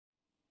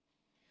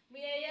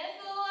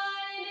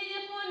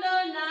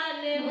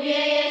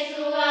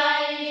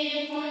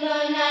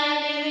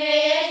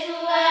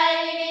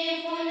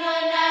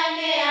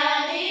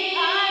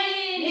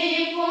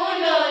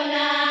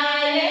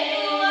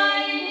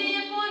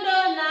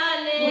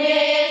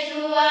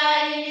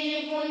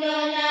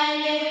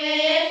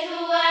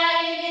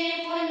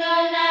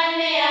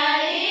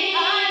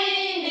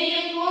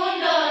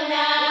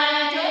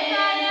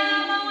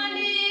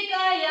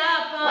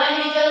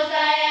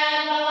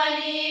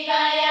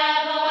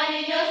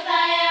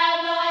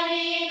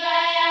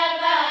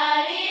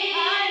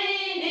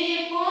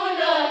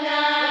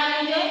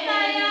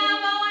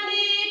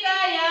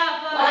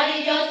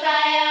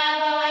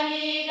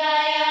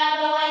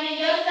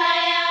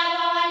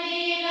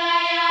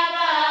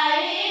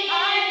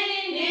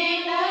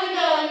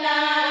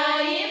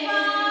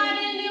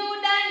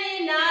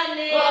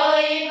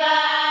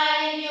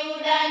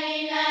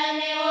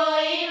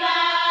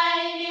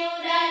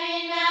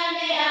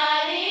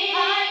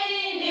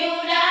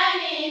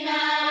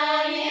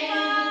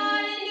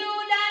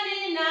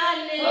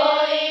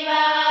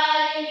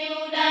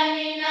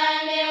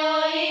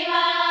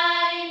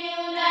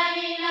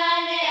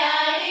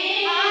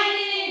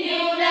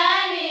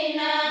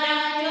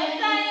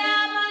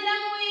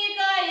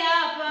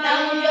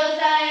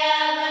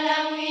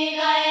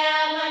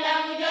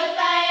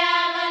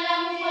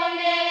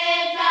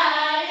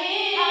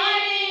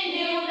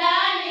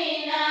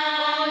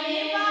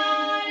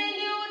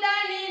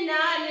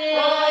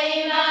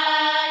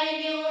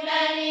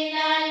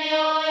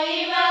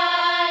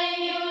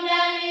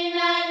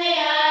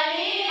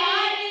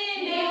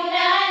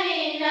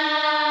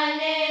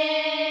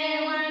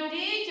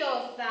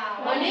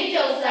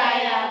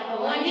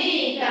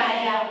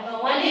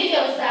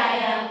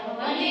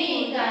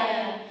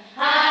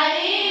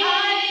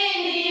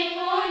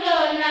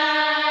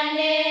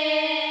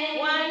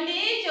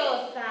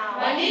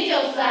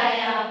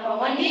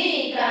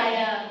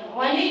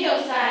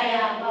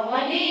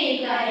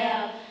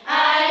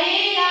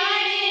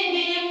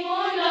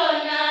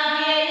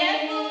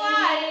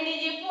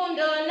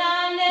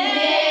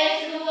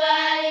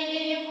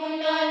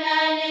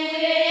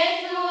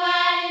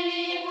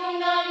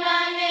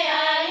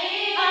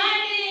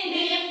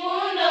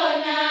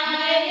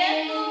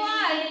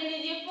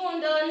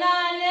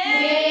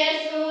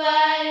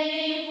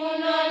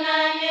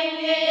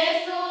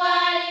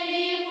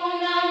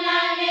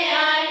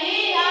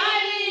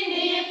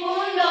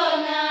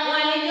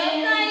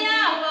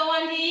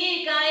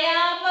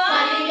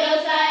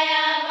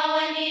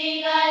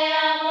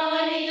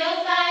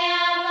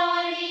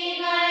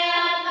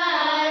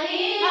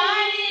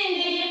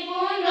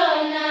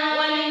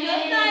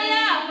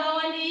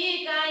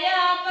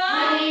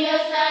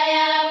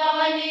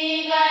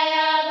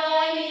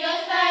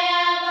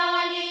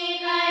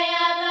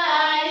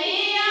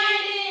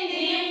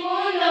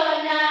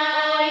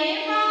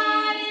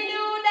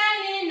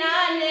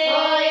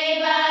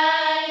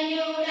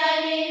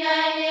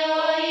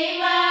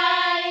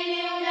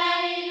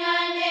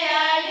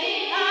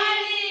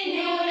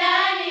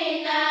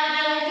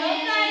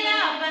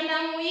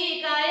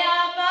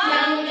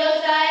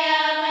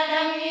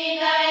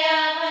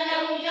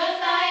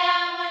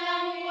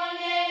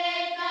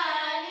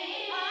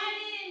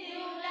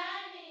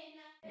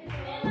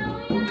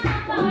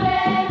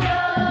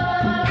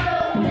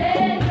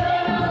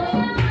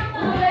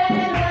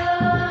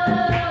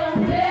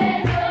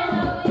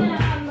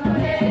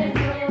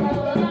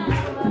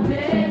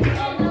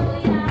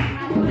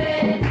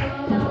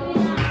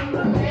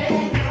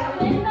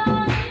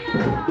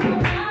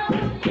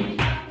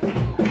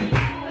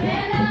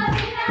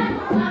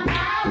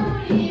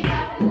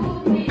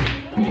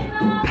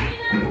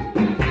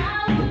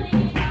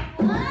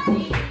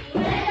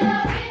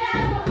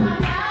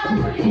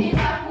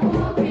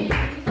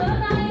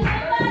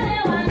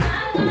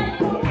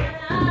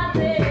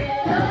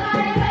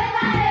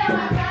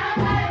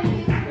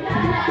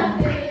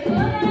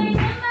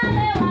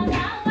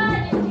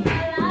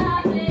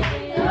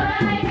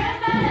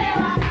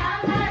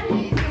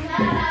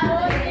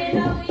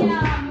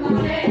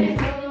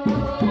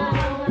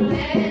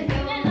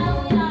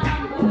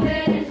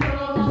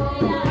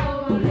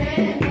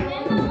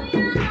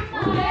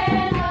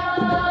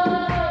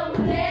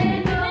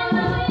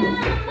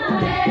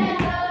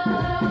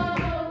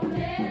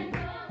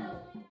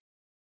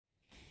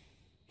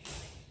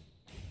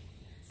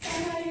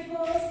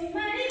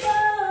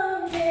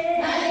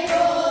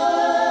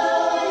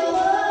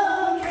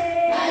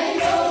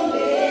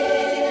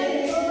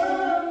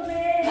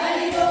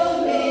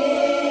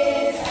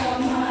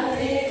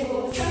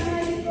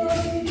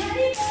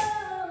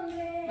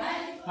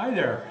Hi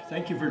there,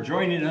 thank you for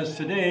joining us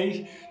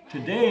today.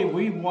 Today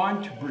we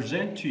want to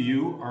present to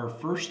you our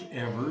first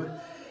ever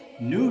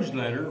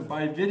newsletter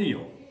by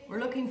video. We're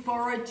looking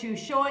forward to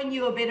showing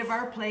you a bit of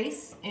our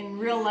place in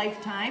real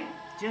life time,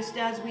 just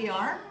as we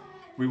are.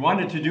 We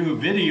wanted to do a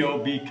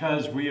video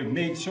because we have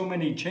made so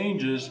many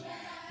changes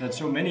that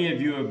so many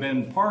of you have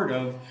been part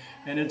of,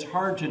 and it's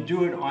hard to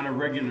do it on a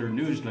regular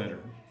newsletter.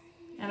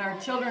 And our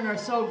children are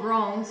so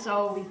grown,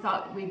 so we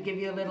thought we'd give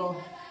you a little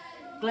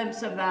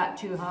glimpse of that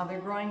too, how they're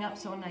growing up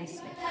so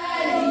nicely.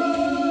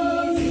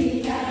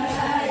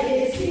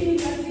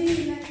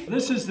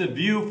 This is the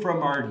view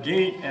from our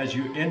gate as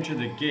you enter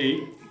the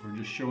gate. We're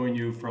just showing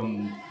you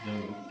from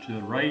to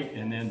the right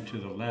and then to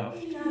the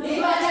left.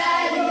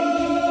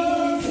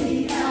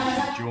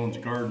 Joan's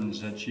gardens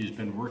that she's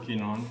been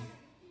working on.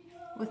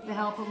 With the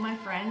help of my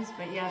friends,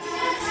 but yes.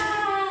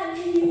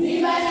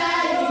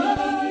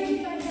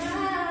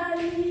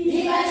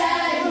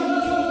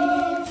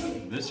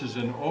 This is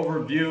an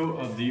overview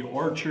of the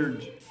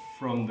orchard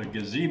from the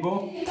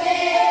gazebo.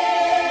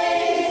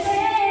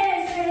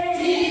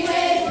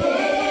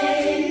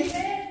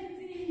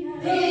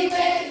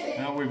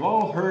 Now we've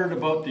all heard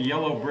about the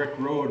yellow brick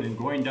road and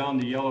going down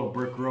the yellow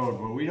brick road.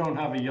 Well, we don't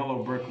have a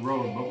yellow brick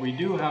road, but we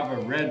do have a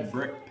red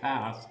brick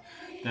path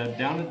that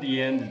down at the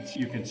end,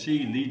 you can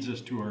see, leads us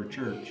to our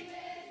church.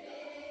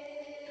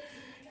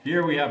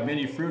 Here we have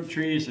many fruit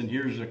trees, and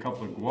here's a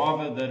couple of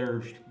guava that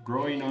are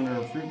growing on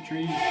our fruit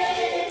trees.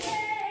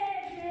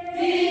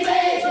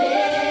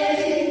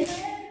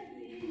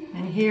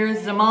 And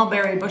here's the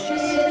mulberry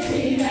bushes.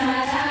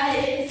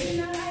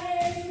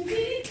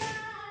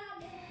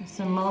 There's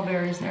some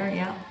mulberries there,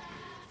 yeah.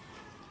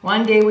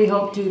 One day we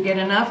hope to get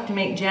enough to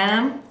make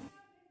jam.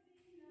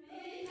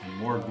 And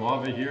more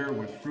guava here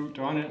with fruit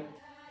on it.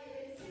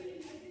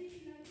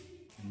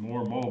 And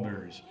more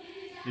mulberries.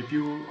 If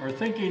you are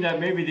thinking that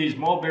maybe these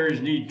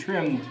mulberries need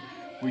trimmed,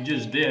 we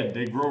just did.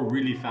 They grow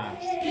really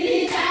fast.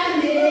 There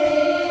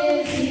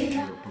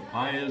are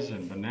papayas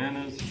and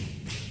bananas.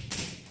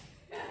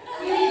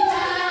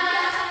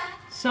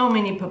 So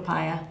many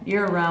papaya,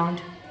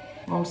 year-round,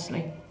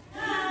 mostly.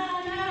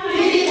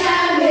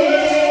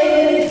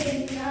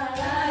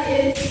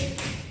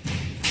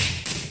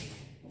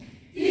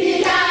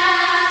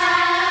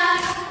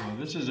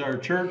 This is our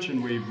church,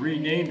 and we've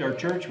renamed our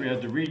church. We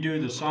had to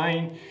redo the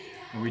sign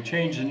And we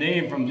changed the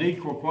name from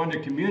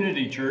Liquaquanda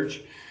Community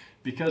Church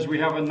because we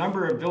have a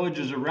number of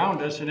villages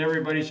around us, and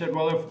everybody said,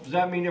 well, does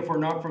that mean if we're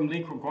not from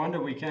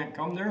Liquaquanda, we can't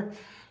come there?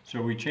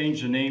 So we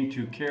changed the name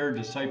to Care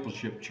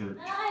Discipleship Church.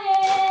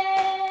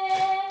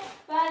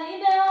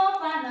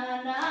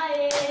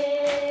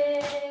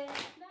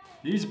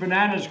 These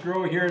bananas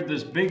grow here.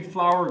 This big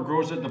flower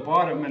grows at the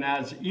bottom, and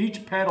as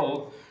each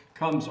petal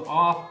comes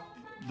off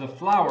the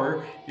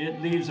flower,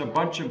 it leaves a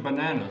bunch of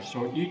bananas.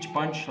 So each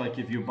bunch, like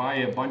if you buy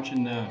a bunch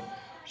in the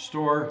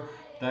store,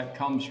 that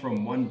comes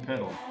from one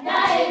petal.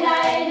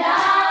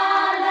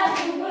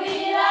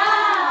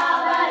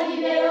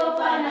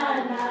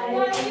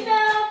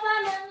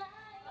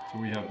 So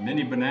we have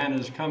many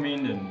bananas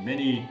coming and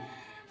many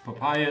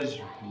papayas.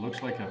 It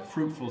looks like a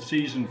fruitful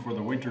season for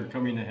the winter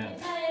coming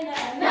ahead.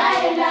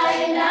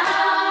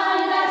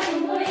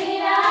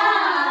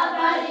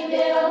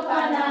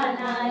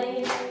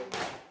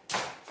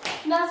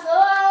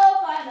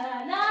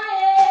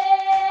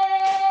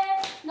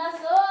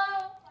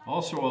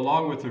 Also,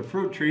 along with the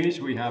fruit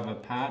trees, we have a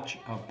patch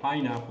of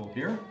pineapple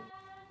here.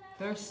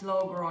 They're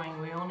slow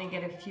growing. We only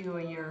get a few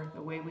a year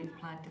the way we've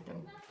planted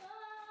them.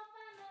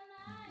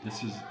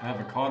 This is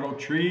avocado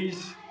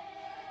trees.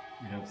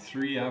 We have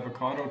 3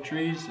 avocado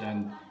trees,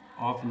 and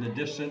off in the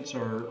distance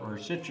are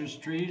citrus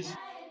trees.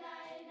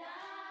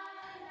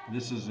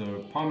 This is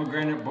a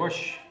pomegranate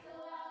bush.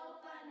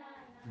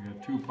 We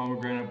have 2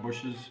 pomegranate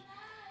bushes,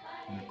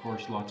 and of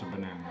course lots of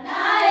bananas.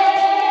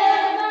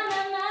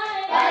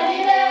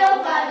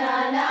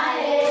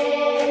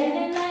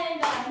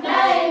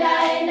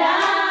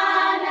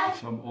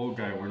 Some old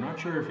guy. We're not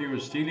sure if he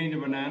was stealing the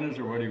bananas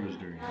or what he was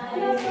doing.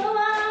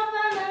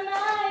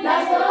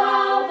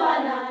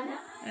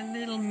 A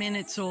little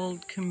minutes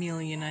old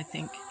chameleon, I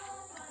think.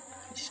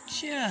 It's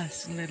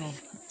just little.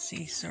 Let's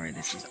see, sorry,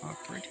 this is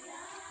awkward.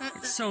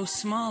 It's so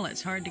small,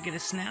 it's hard to get a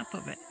snap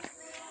of it.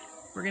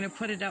 We're going to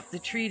put it up the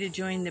tree to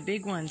join the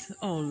big ones.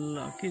 Oh,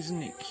 look,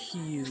 isn't it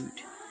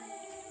cute?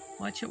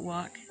 Watch it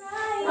walk.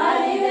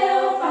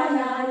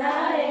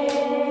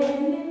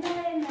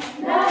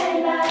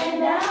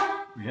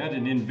 We had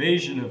an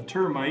invasion of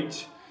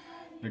termites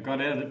that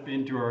got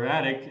into our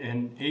attic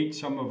and ate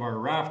some of our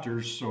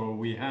rafters, so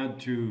we had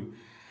to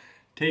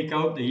take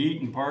out the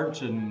eaten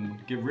parts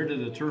and get rid of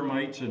the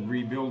termites and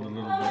rebuild a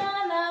little bit.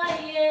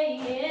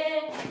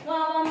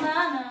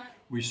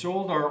 We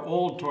sold our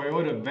old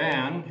Toyota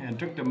van and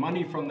took the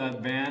money from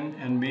that van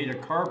and made a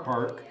car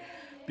park,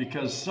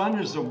 because sun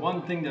is the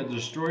one thing that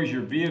destroys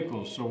your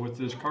vehicles. So with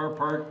this car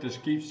park, this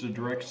keeps the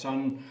direct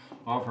sun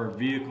off our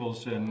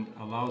vehicles and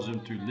allows them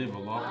to live a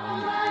lot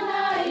longer.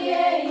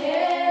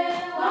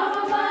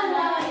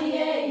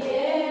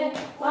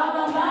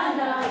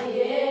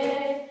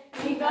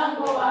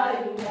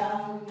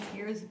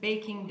 Here's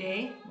baking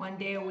day. 1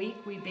 day a week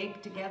we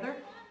bake together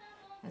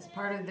as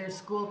part of their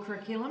school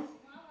curriculum.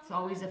 It's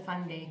always a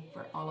fun day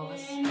for all of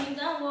us.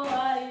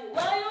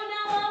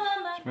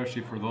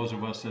 Especially for those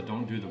of us that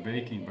don't do the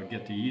baking but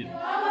get to eat it.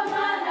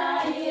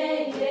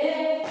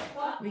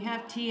 We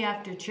have tea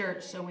after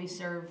church, so we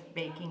serve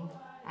baking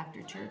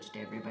after church to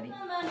everybody.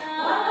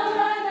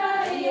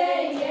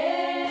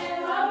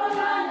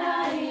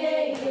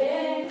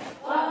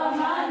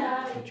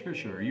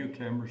 Patricia, are you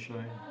camera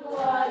shy?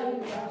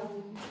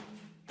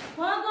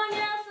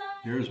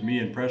 Here's me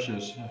and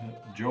Precious.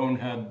 Joan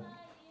had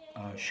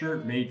a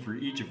shirt made for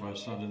each of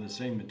us out of the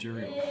same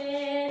material.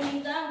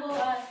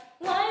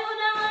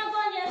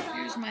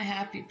 Here's my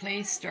happy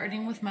place,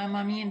 starting with my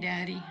mommy and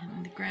daddy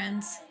and the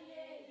grands.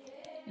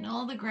 And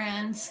all the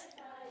grands.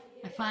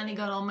 I finally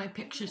got all my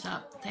pictures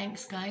up.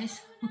 Thanks,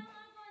 guys.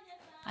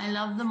 I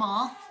love them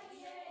all.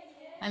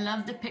 I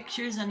love the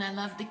pictures, and I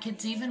love the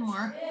kids even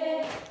more.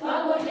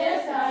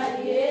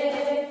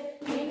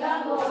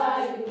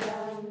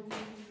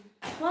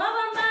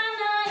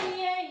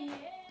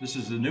 This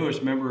is the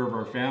newest member of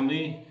our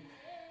family.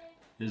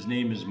 His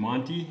name is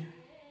Monty.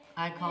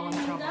 I call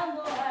him Trouble.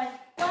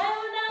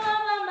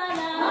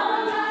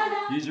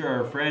 These are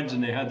our friends,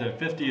 and they had the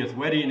 50th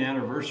wedding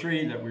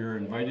anniversary that we were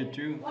invited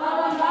to.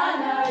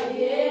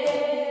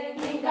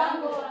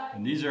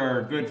 And these are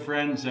our good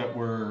friends that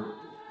we're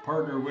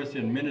partnered with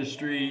in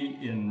ministry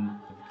in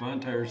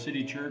Blantyre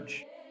City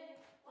Church.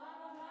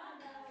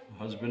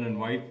 Husband and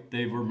wife.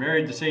 They were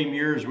married the same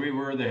year as we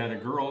were. They had a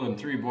girl and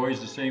 3 boys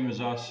the same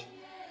as us.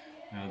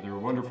 They're a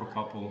wonderful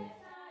couple.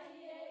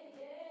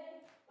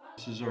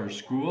 This is our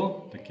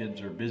school. The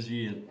kids are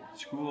busy at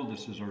school.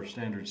 This is our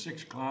standard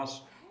 6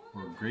 class,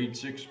 or grade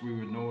 6 we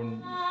would know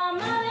in.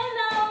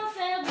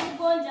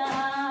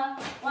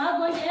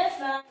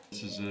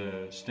 This is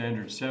a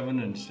standard 7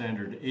 and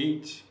standard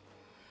 8.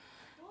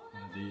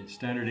 The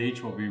standard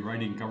 8 will be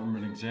writing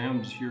government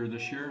exams here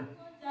this year.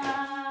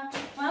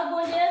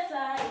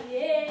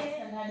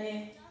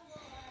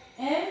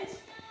 And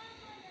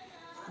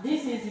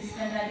this is the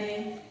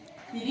standard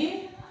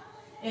 3,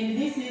 and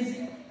this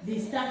is the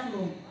staff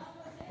room.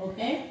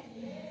 Okay?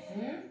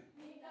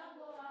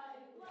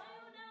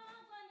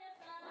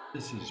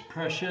 This is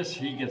Precious.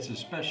 He gets a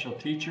special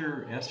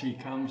teacher. Essie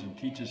comes and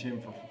teaches him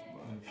for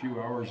a few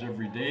hours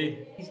every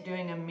day. He's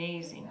doing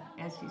amazing,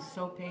 as he's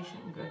so patient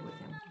and good with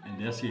him.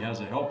 And Essie has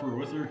a helper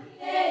with her.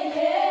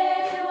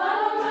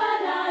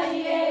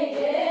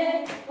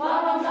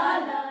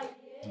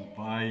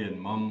 Vi and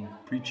Mom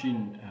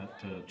preaching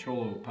at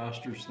Cholo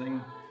Pastor's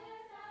thing.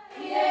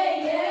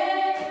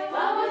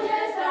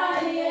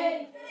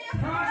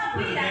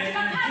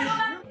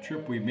 A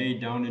trip we made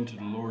down into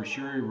the Lower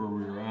Sherry where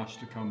we were asked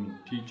to come and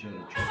teach at a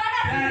church.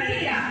 That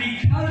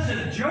is because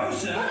of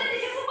Joseph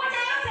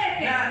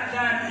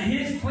that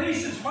his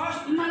place is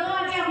prosperous.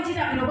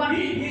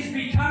 He's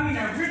becoming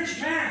a rich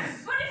man.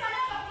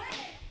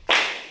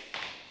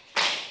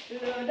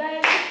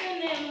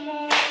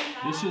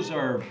 This is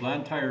our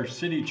Blantyre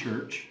City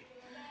Church,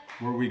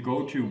 where we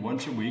go to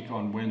once a week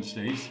on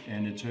Wednesdays,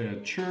 and it's a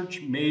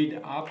church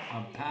made up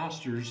of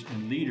pastors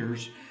and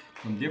leaders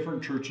from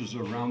different churches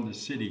around the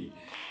city.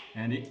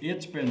 And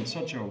it's been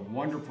such a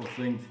wonderful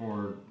thing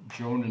for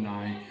Joan and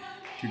I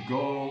to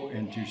go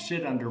and to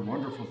sit under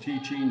wonderful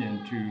teaching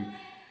and to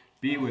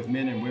be with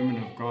men and women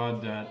of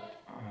God that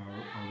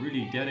are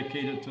really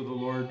dedicated to the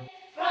Lord.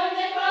 From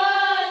the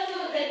cross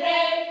to the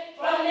grave,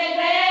 from the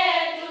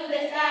grave to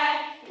the sky.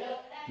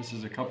 This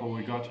is a couple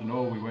we got to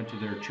know. We went to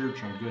their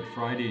church on Good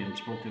Friday and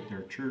spoke at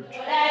their church.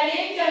 I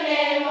lift your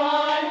name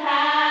on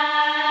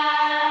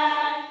high.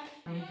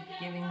 I'm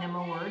giving them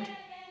a word.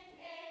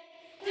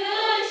 To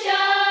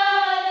show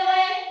the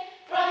way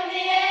from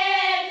the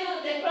air to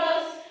the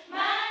cross.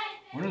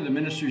 One of the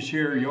ministries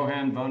here,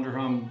 Johan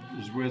Vanderham,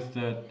 is with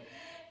that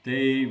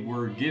they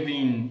were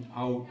giving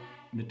out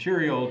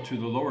material to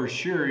the Lower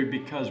Sherry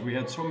because we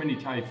had so many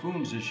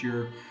typhoons this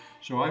year.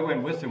 So I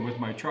went with them with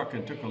my truck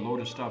and took a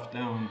load of stuff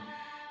down.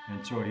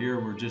 And so here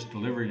we're just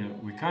delivering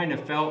it. We kind of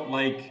felt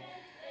like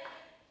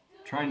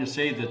trying to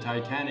save the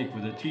Titanic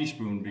with a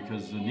teaspoon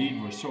because the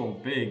need was so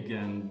big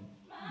and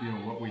you know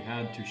what we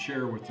had to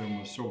share with them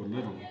was so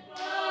little.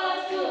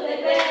 To the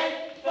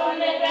grave, from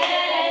the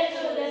grave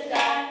to the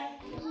sky.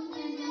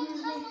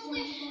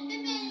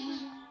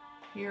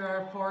 Here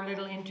our 4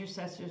 little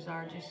intercessors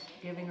are just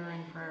giving her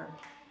in prayer.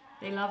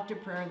 They love to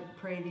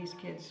pray these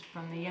kids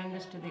from the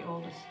youngest to the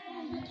oldest.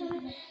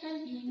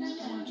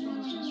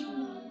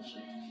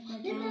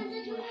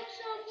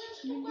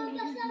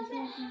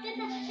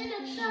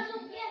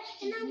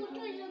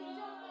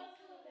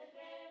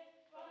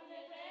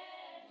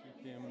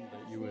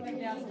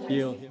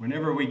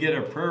 Whenever we get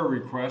a prayer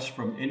request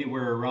from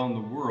anywhere around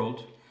the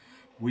world,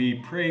 we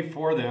pray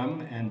for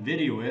them and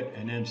video it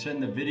and then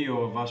send the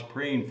video of us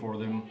praying for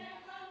them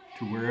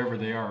to wherever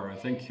they are. I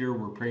think here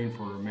we're praying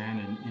for a man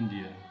in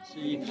India.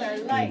 In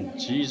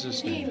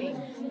Jesus' name.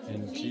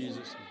 In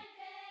Jesus' name.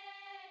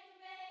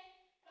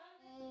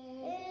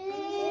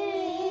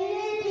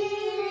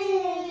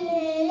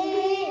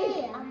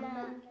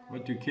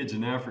 What do kids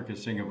in Africa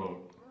sing about?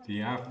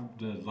 The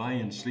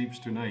lion sleeps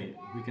tonight.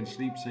 We can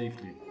sleep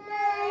safely.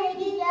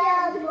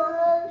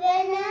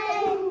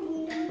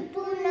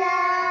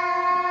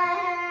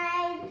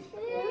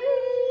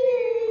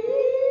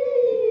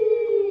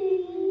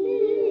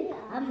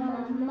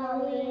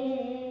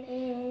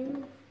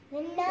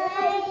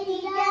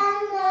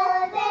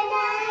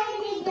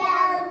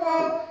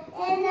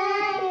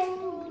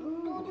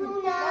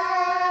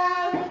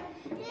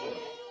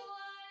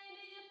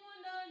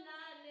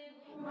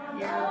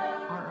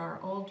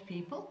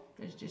 People.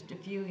 There's just a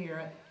few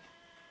here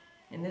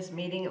in this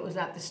meeting. It was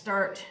at the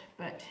start,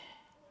 but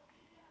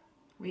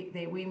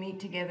we meet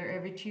together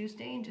every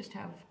Tuesday and just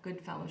have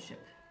good fellowship.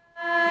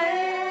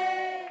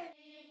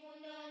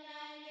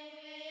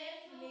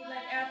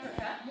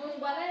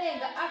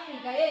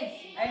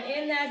 And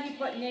in that he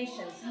put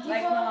nations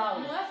like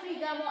Malawi.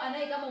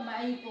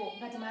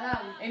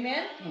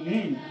 Amen?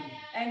 Amen.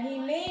 And he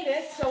made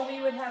it so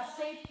we would have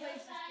safe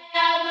places.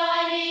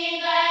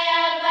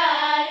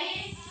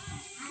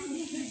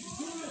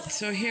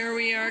 So here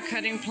we are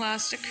cutting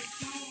plastic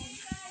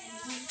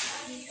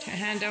to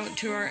hand out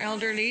to our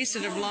elderlies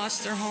that have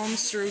lost their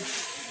homes through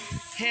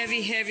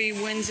heavy, heavy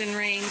winds and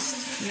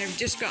rains. And they've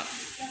just got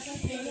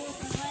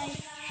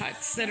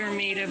huts that are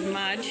made of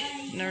mud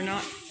and they're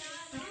not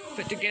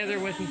put together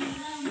with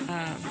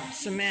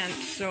cement.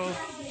 So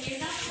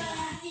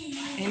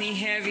any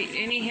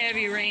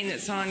heavy rain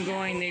that's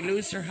ongoing, they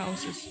lose their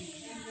houses.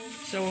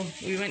 So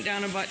we went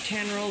down about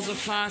 10 rolls of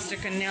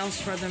plastic and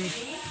nails for them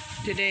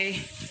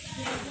today.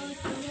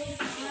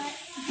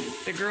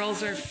 The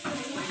girls are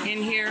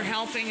in here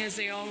helping as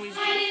they always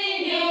do.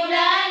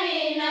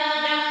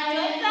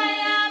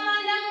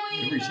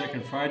 Every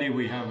second Friday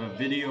we have a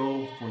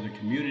video for the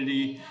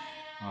community.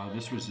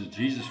 This was the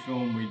Jesus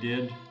film we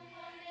did,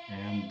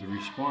 and the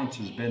response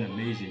has been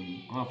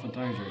amazing.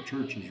 Oftentimes our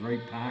church is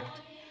right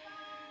packed,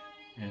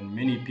 and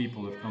many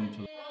people have come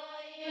to.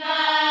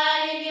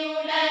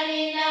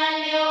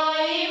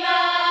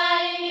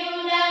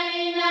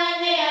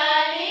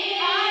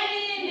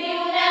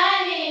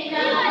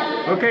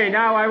 Okay,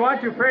 now I want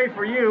to pray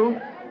for you.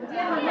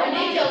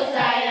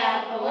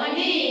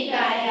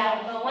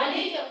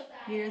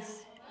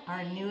 Here's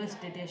our newest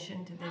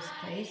addition to this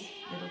place,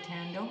 little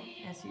Tando,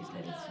 Essie's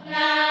little son.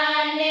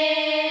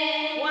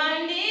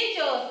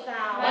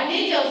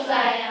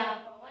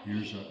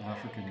 Here's an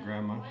African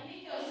grandma.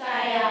 He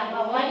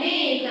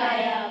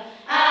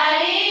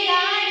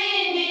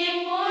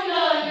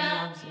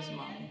loves his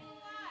mommy.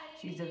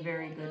 She's a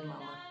very good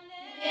mama.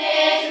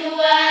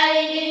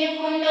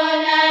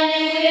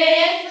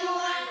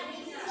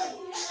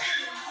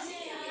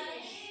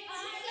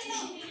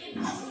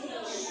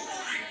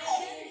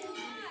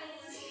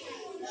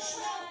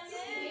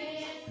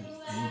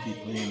 Auntie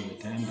playing the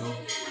tando.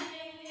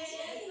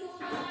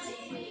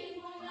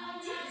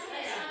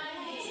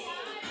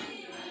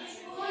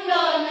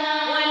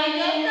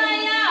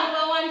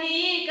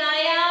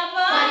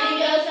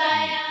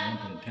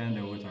 Grandpa and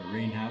Tando with our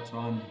rain hats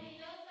on.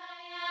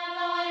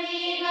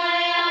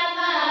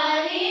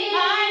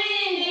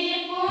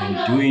 And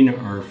doing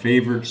our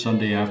favorite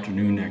Sunday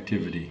afternoon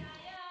activity.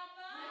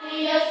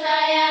 Here's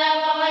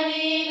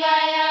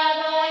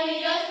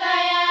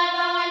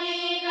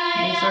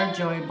our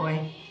joy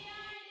boy.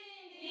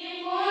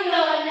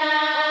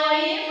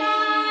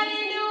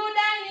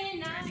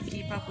 Trying to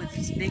keep up with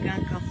his big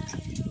uncle.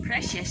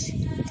 Precious.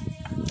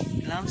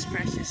 He loves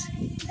Precious.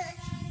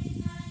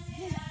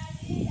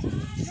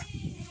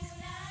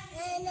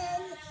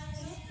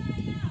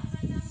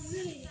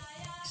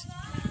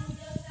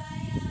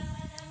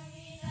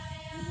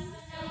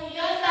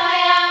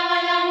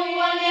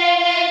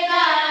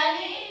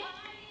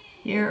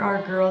 Here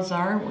our girls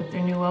are with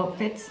their new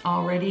outfits,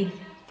 all ready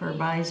for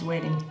Bai's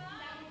wedding.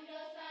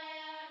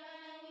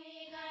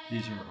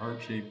 These are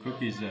heart-shaped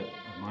cookies that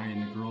Mai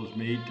and the girls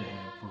made to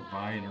have for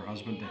Bai and her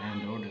husband to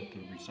hand out at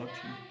the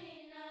reception.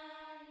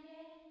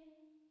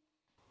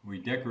 We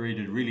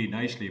decorated really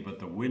nicely, but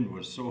the wind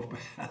was so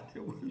bad.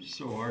 It was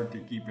so hard to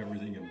keep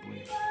everything in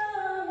place.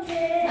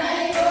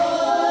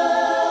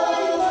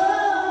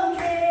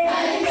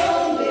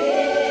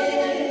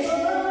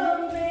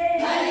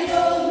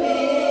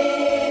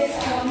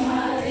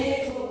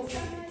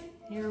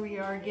 Here we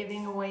are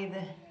giving away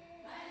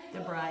the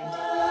bride.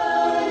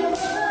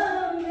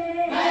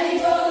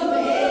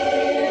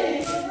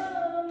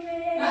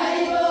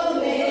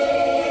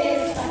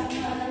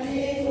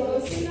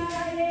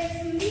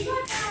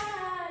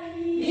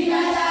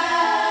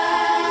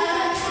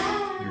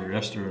 Here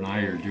Esther and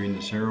I are doing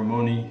the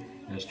ceremony.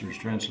 Esther's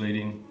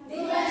translating.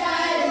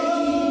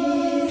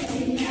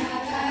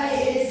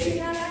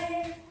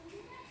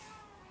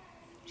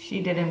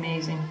 She did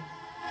amazing.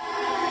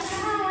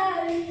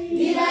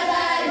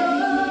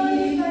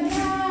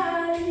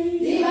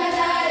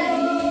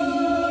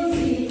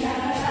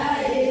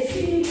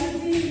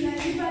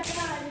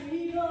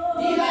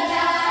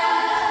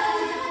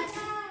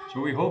 So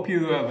we hope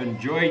you have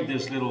enjoyed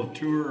this little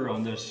tour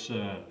on this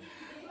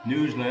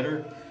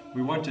newsletter.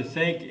 We want to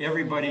thank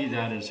everybody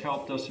that has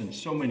helped us in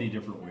so many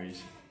different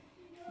ways.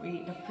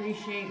 We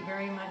appreciate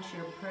very much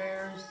your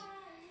prayers,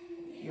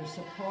 your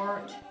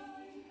support,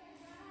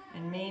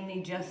 and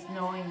mainly just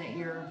knowing that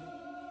your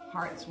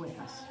heart's with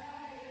us.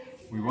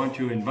 We want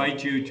to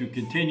invite you to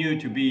continue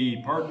to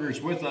be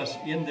partners with us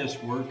in this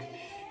work.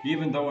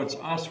 Even though it's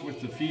us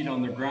with the feet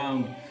on the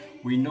ground,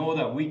 we know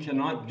that we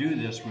cannot do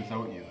this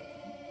without you.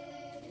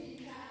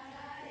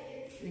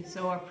 We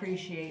so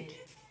appreciate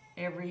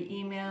every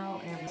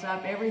email,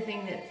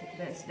 everything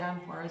that's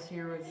done for us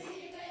here is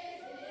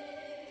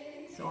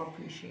so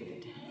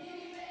appreciated.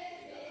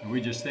 And we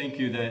just thank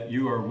you that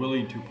you are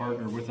willing to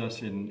partner with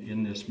us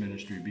in this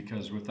ministry,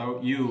 because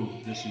without you,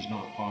 this is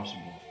not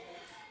possible.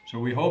 So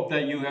we hope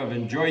that you have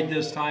enjoyed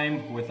this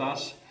time with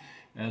us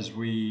as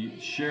we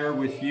share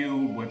with you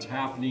what's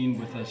happening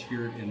with us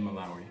here in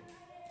Malawi.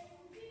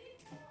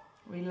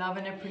 We love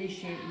and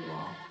appreciate you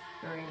all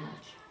very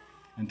much.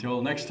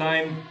 Until next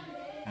time,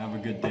 have a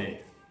good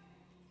day.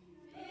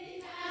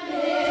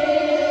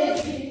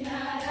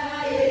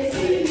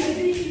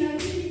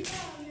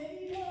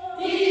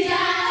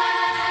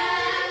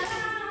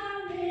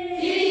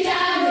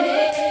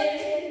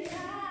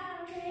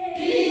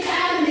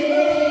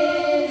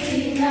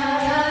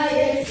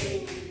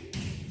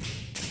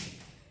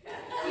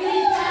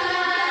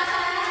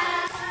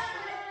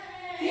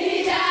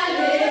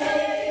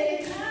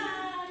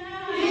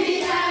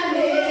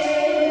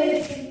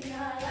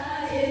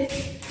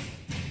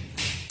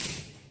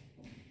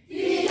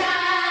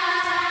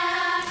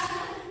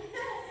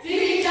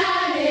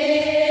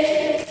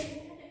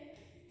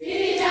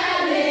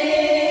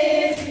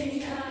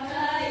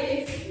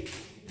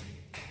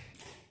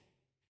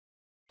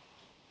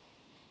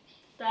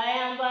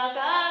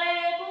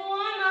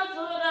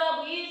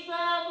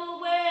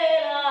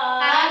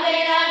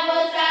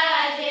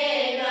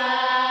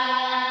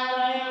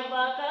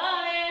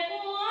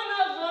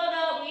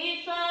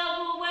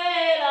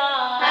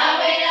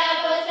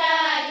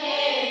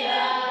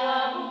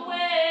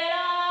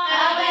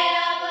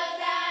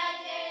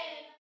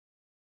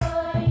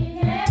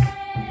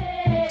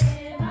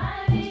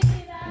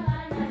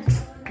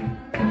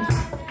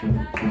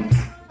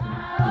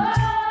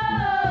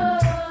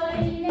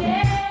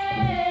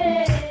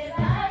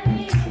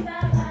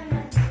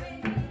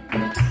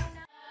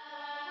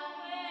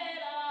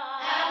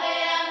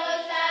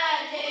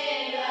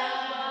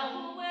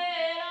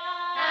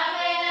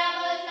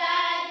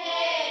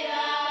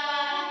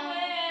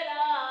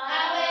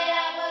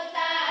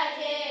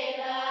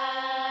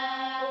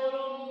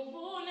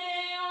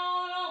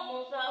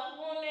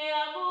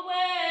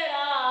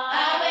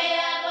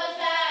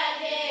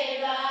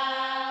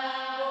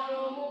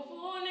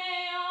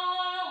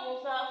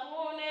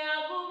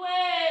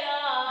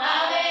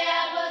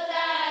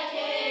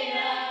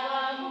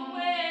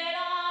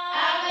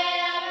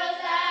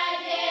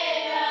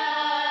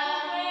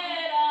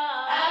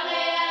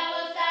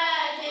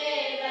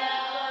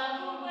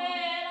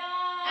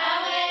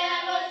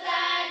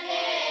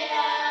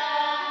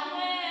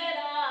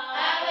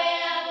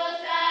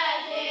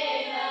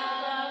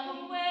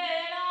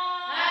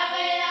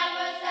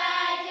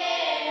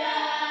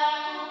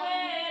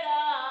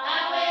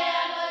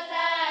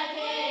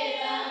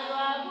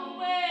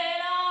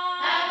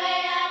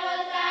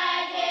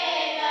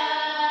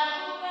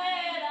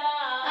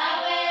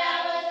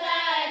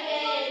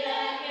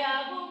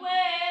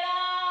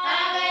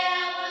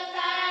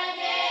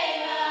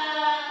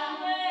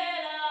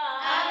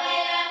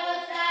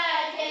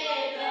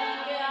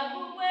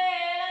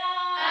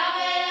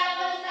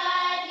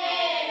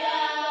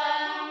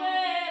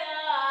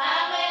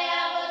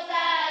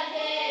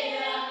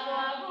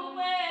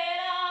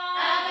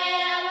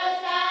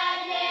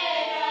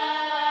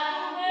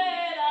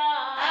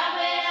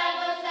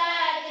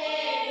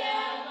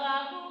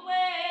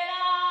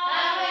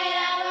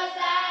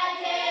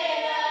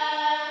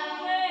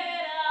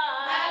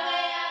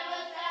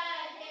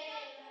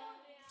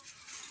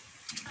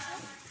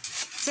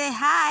 Say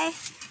hi.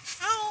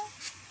 Hi.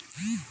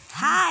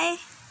 Hi.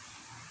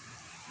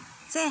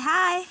 Say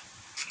hi.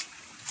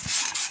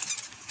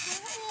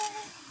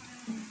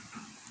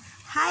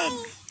 Hi.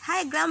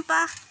 Hi,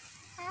 Grandpa.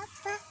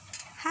 Papa.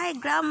 Hi,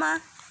 Grandma.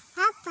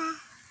 Papa.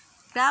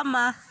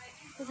 Grandma.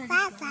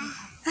 Papa.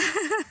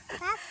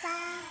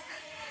 Papa.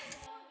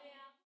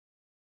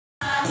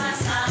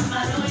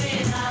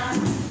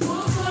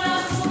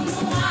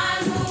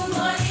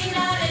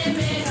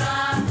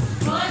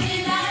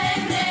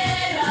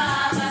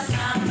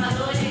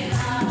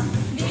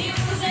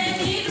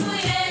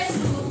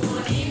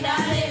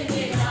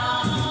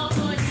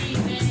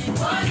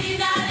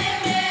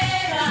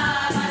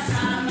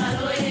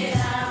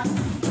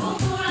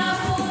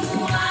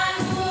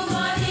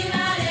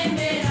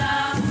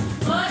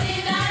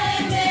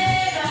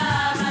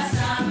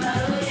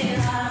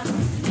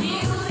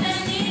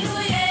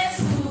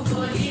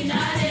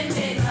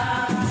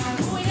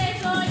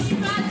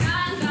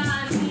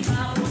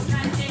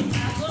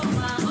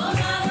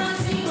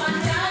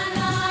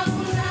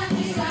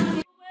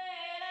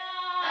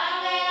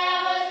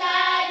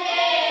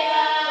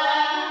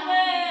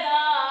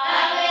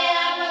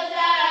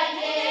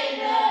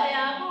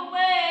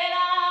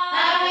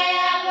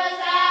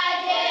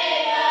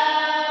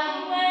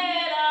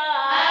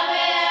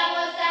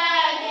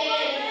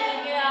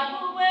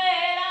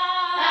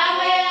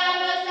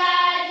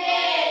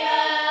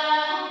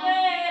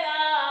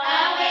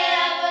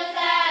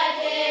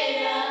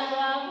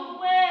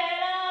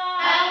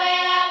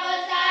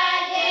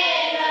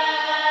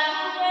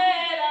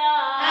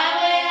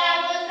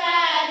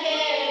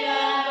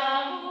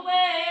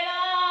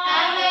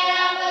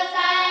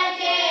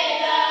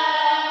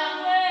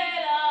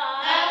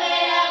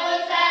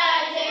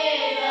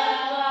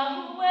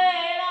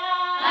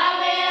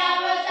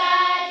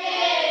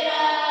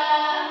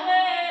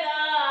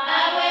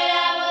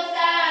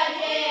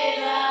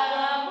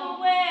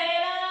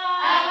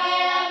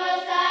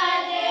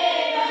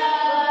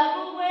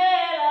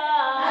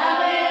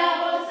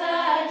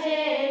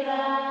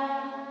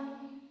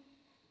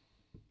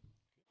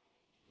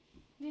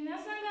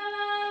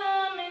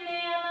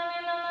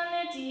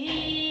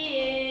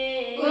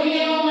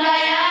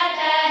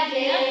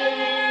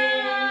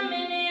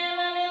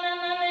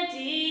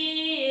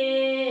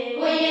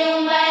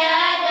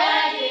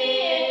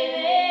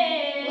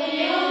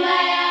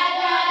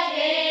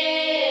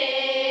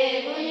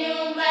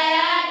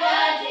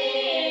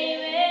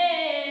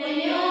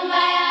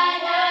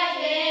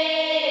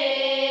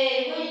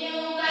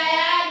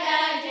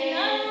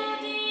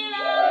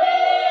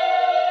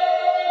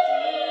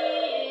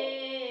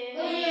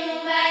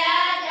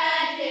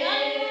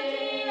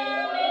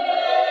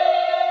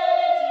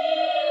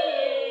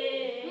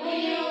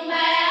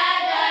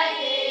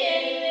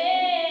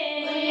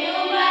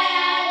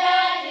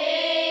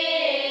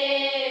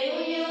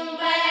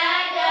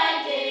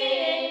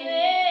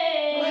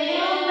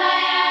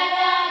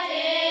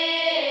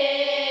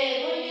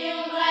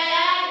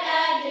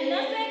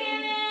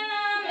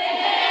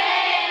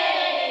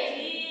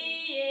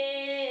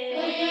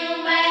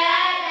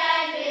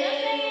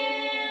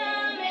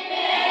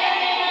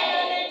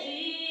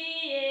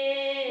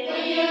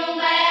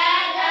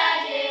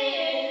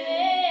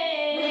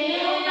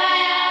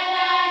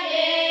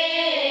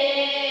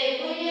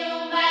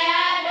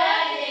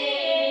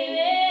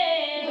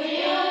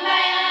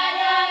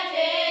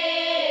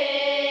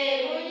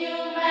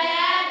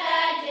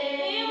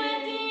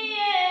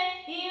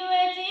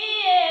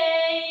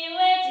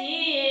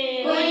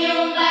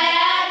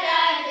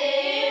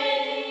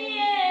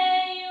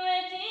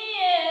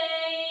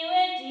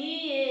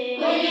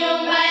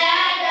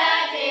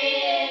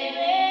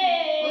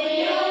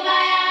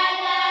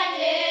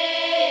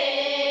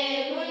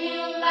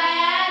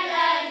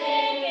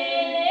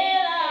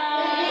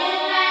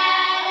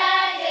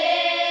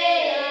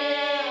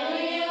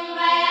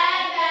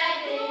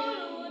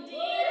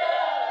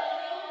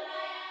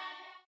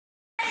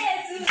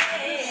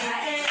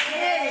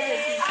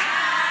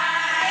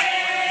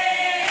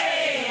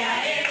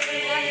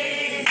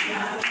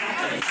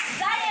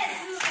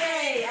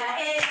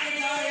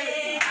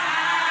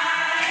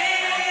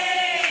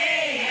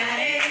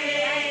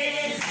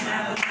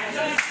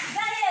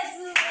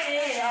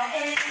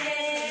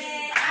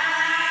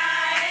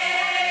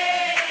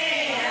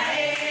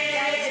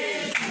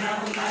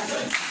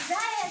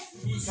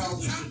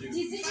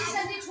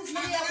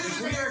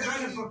 If we are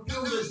going to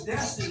fulfill this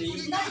destiny,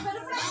 we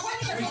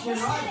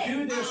cannot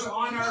do this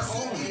on our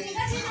own.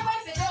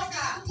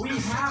 We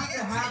have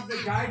to have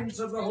the guidance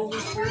of the Holy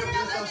Spirit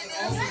with us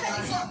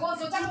all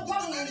the time.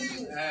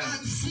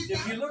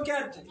 If you look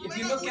at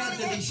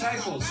the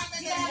disciples,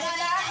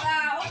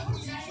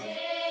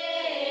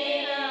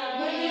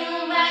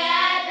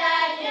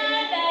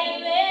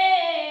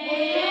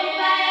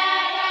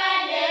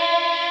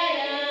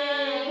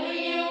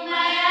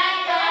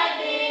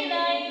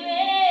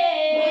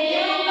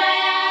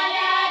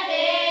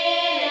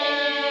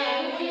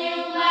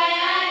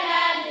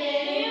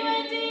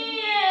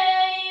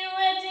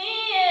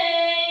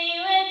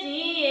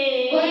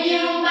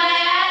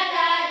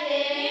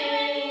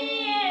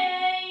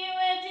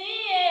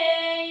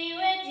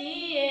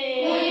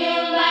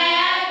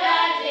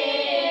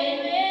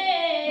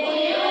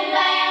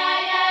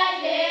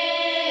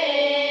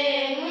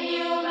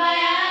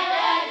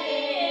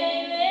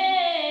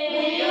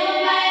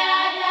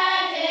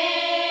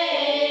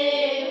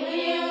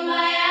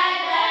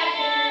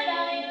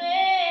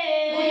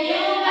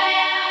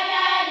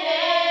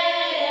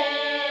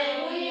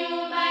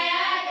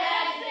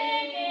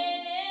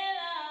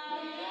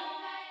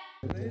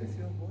 Raise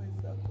your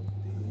voice up.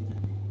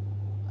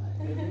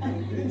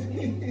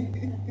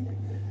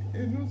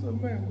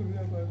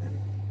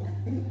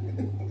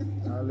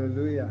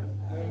 Hallelujah.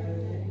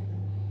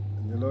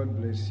 The Lord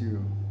bless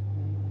you.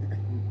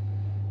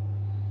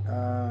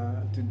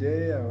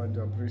 Today I want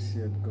to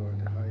appreciate God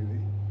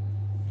highly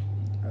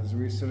as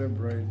we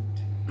celebrate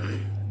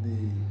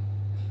the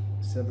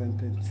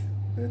 70th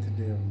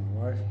birthday of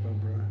my wife,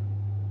 Barbara.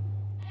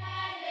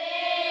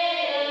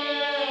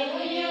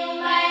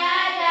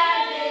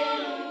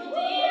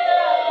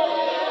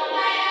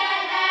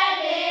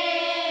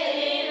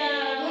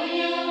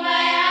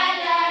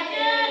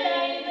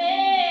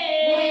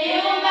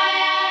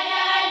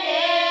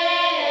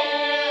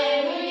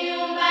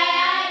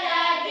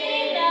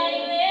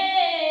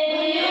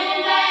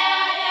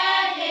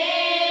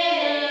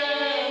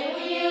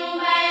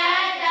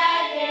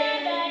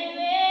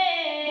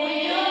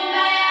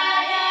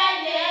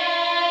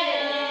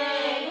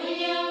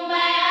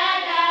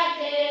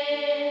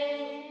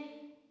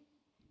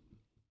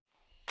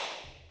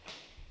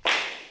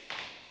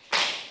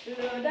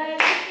 Lord, I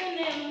lift your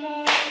name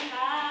on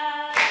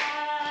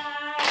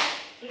high.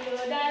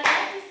 Lord, I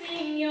like to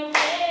sing your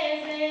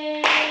praises.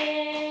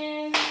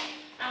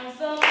 I'm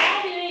so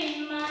happy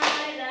in my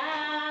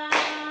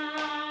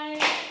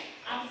life.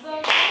 I'm so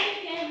glad you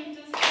came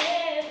to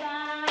save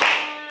us.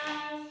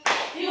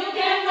 You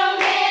came from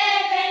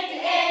heaven to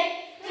earth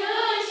to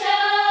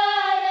show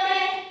the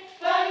way.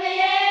 From the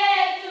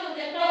earth to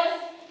the cross,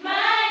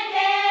 my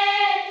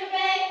debt to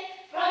pay.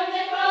 From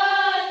the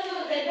cross to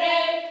the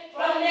grave,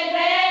 from the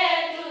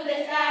grave to the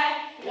sky.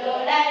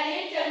 Lord, I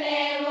lift your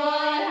name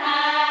on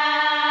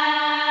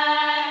high.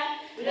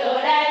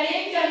 Lord, I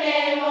lift your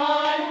name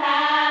on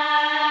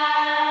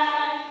high.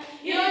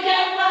 You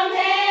came from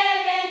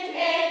heaven to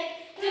earth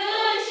to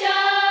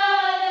show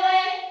the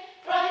way.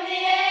 From the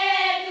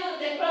earth to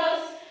the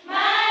cross,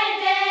 my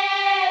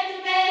debt to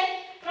pay.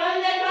 From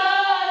the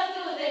cross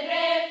to the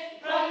grave,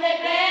 from the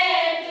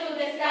grave to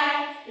the sky.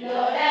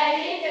 Lord, I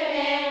lift your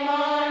name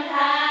on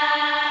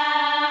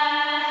high.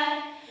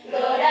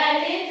 Lord, I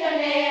lift your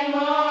name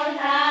on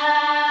high.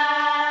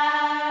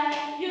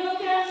 You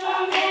came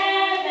from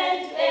heaven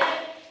to earth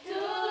to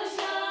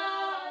show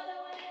the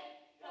way.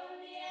 From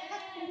the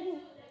earth to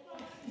the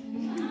cross,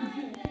 my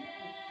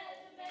debt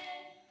to pay.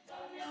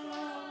 From the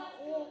cross to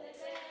the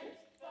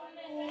grave, from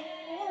the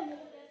grave to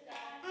the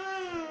sky.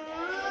 Lord,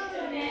 I lift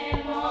your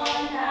name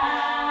on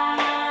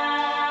high.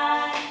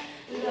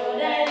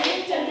 Lord, I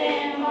lift your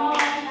name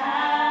on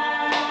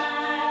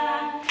high.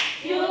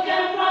 You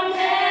came from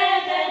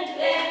heaven to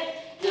earth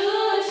to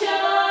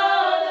show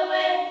the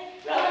way.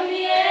 From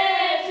the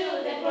earth to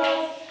the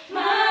cross,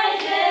 my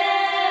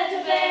debt to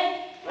pay.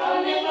 From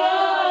the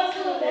cross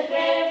to the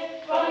grave,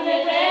 from the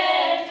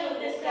grave to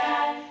the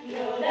sky.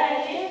 Lord, I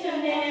lift your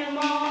name on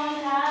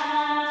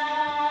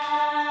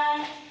high.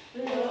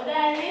 Lord, I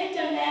lift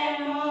your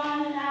name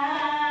on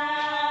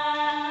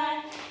high.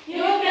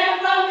 You came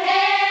from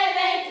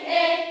heaven to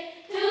earth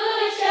to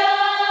show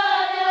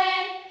the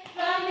way.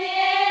 From the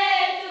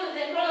earth to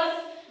the cross,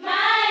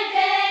 my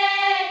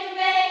debt to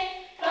pay.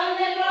 From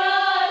the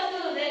cross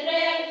to the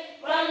grave,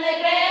 from the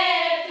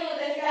grave to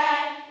the sky.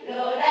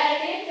 Lord, I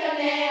lift your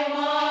name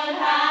on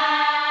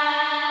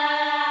high.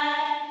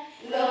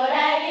 Lord,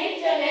 I lift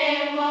your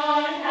name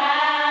on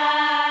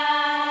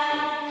high.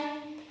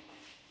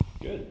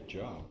 Good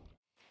job.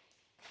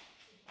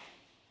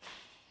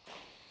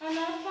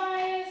 Anafa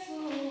Yesu,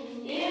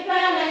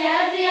 ifama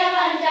yazi ya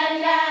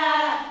bantanda,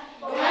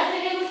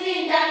 umasiri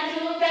kusinda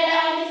ntupela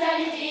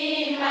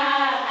misamitima.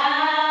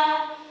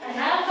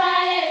 Anafa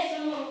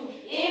Yesu,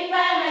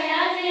 ifama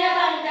yazi ya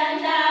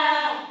bantanda,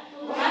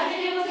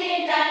 umasiri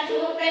kusinda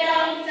ntupela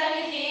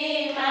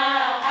misamitima.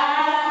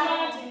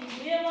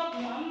 Matimbie wa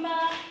kumamba,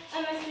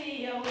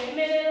 anasiya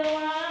uemelelo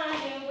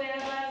wake, ngwela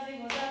bazi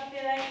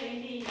kuzafela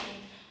ikendini.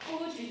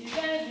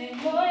 Utitikaze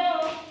moyo,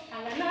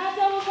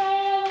 alanata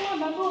ukaya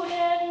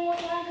mamabuye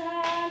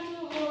mwakantu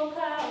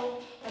okao.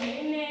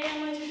 Amene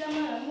amachita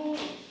malamu,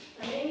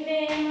 amene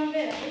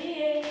amamvera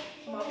iye.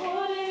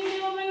 Mabuli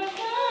ndiwo bwino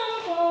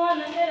sanko,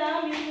 anatera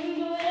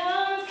mitundu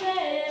yonse.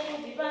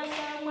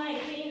 Kutipasa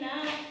mwaipina,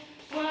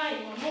 mwai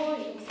wa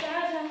moyo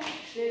kusata.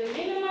 Lero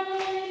lino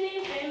malonye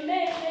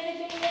lipembeze,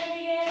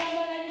 tingemigera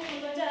mpaka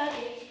chifungo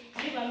chake.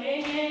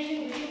 Ndipamenye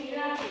chingwingi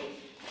lake,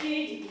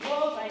 siti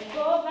kukopa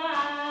ikopa.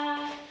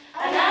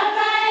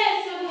 Anafa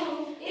Yesu,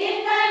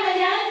 ifama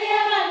nyazi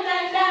ya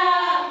bantanda,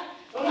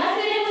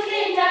 umasiri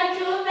kusinda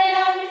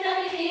ntupela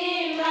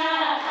misamitima.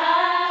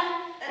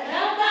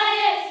 Anafa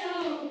Yesu,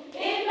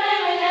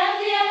 ifama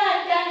nyazi ya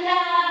bantanda,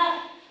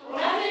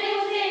 umasiri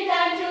kusinda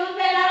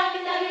ntupela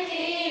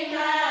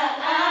misamitima.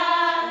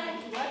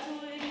 Watu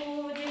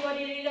kuti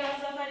wadirika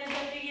safari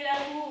zafikira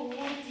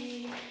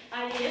kuti,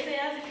 aliyese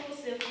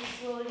yazifuse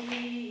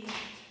fusoli.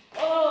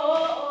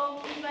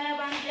 Oh, ifaya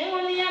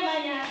bantengoni ya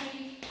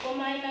manyazi,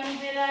 koma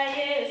inamvera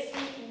Yesu.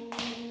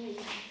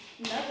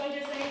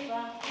 Nakonjesa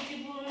ifa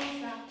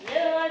kuchipulumutsa,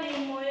 lero ali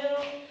moyo.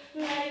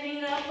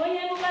 Ngalilinga ponye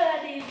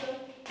kuparadizo,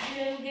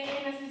 ziwe ugeni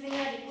na sisi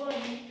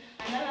ngalikoni.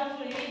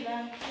 Analavulira,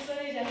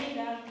 kusole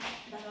jaminda,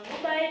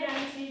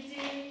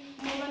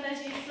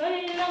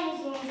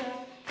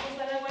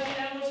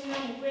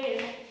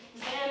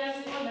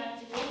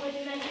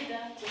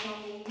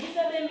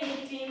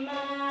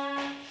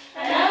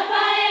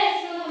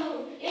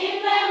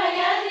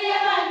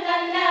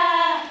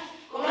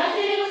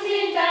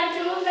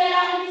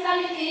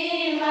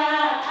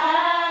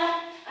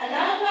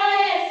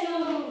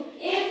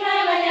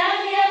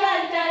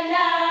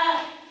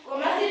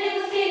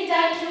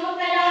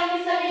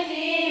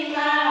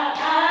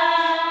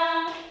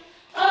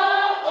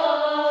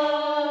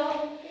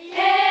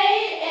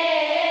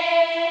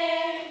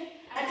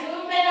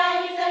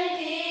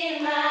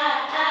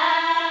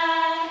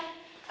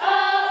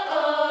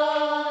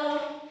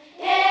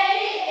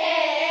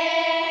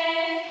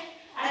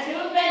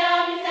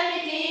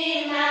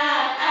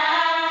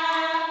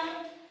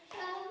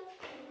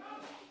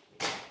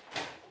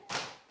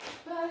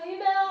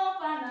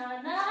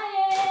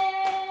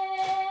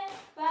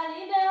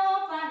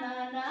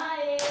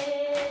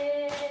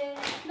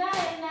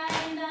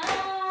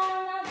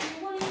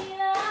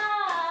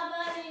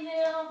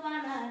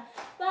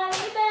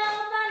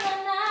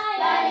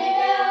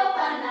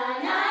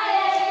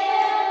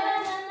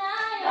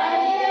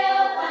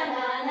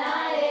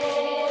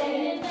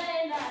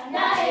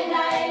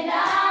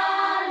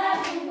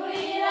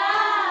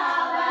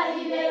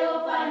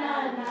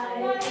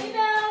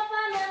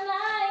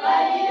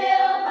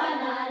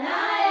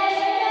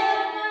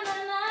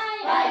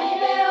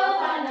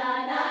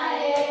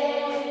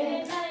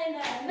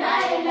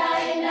 la